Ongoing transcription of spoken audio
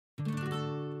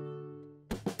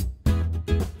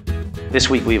This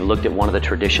week we've looked at one of the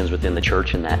traditions within the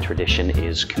church, and that tradition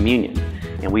is communion.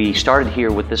 And we started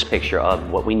here with this picture of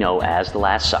what we know as the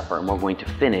Last Supper, and we're going to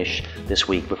finish this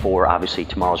week before obviously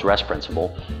tomorrow's rest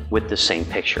principle with the same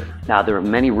picture. Now, there are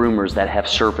many rumors that have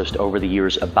surfaced over the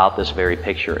years about this very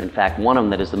picture. In fact, one of them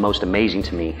that is the most amazing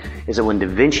to me is that when Da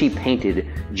Vinci painted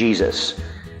Jesus,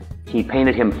 he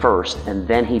painted him first, and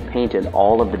then he painted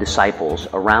all of the disciples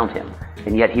around him.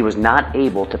 And yet he was not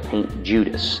able to paint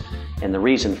Judas. And the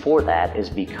reason for that is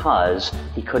because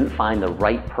he couldn't find the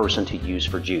right person to use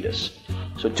for Judas.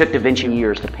 So it took Da Vinci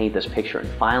years to paint this picture, and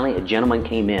finally a gentleman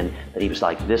came in that he was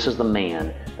like, this is the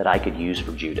man that I could use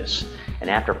for Judas.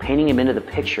 And after painting him into the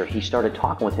picture, he started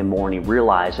talking with him more, and he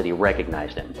realized that he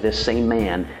recognized him. This same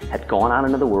man had gone out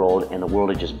into the world, and the world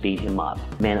had just beat him up.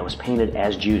 The man that was painted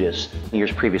as Judas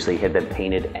years previously had been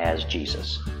painted as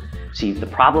Jesus. See, the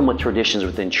problem with traditions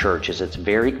within church is it's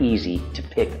very easy to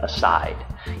pick a side.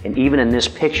 And even in this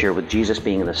picture, with Jesus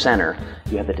being in the center,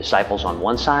 you have the disciples on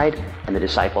one side and the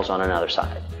disciples on another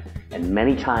side. And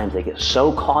many times they get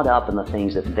so caught up in the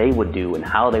things that they would do and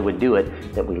how they would do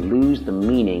it that we lose the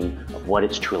meaning of what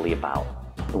it's truly about.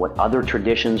 And what other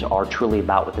traditions are truly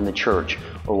about within the church,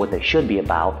 or what they should be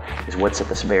about, is what's at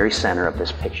the very center of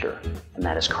this picture, and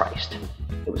that is Christ.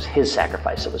 It was His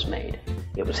sacrifice that was made.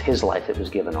 It was His life that was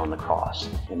given on the cross.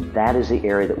 And that is the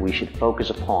area that we should focus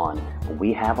upon when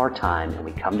we have our time and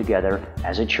we come together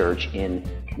as a church in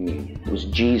communion. It was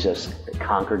Jesus that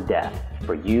conquered death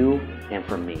for you and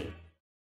for me.